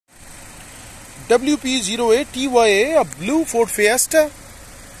WP08TYA, a blue Ford Fiesta,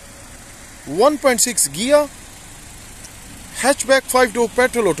 1.6 Ghia, hatchback 5-door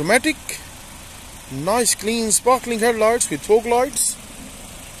petrol automatic, nice clean sparkling headlights with fog lights,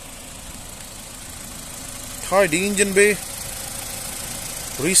 tidy engine bay,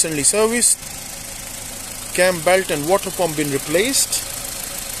 recently serviced, cam belt and water pump been replaced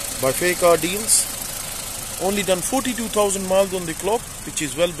by fake car deals. Only done 42,000 miles on the clock, which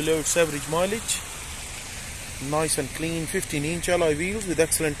is well below its average mileage. Nice and clean 15-inch alloy wheels with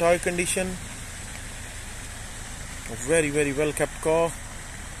excellent tire condition. A very well kept car.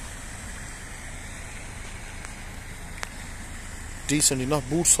 Decent enough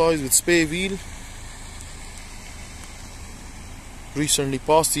boot size with spare wheel. Recently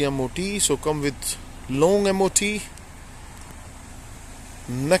passed the MOT, so come with long MOT.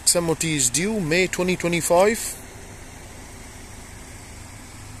 Next MOT is due May 2025.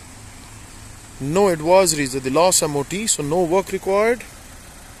 No advisories at the last MOT, so no work required.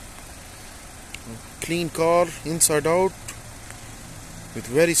 Clean car inside out with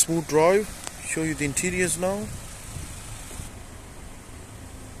very smooth drive. Show you the interiors now.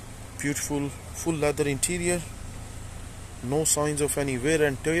 Beautiful full leather interior. No signs of any wear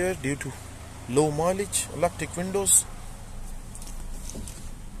and tear due to low mileage. Electric windows.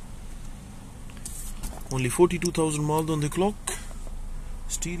 Only 42,000 miles on the clock.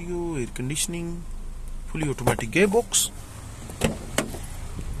 Stereo, air conditioning, fully automatic gearbox.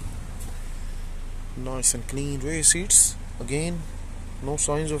 Nice and clean rear seats. Again, no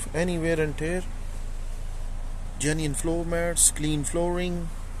signs of any wear and tear. Genuine floor mats, clean flooring,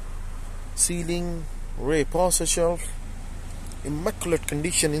 ceiling, rear parcel shelf. Immaculate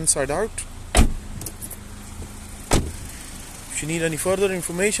condition inside out. If you need any further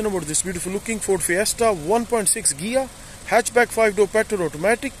information about this beautiful looking Ford Fiesta 1.6 Ghia hatchback 5-door petrol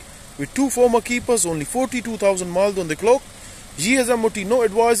automatic with 2 former keepers, only 42,000 miles on the clock, years MOT, no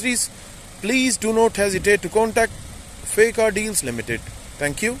advisories, please do not hesitate to contact Fake Car Deals Limited.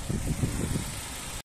 Thank you.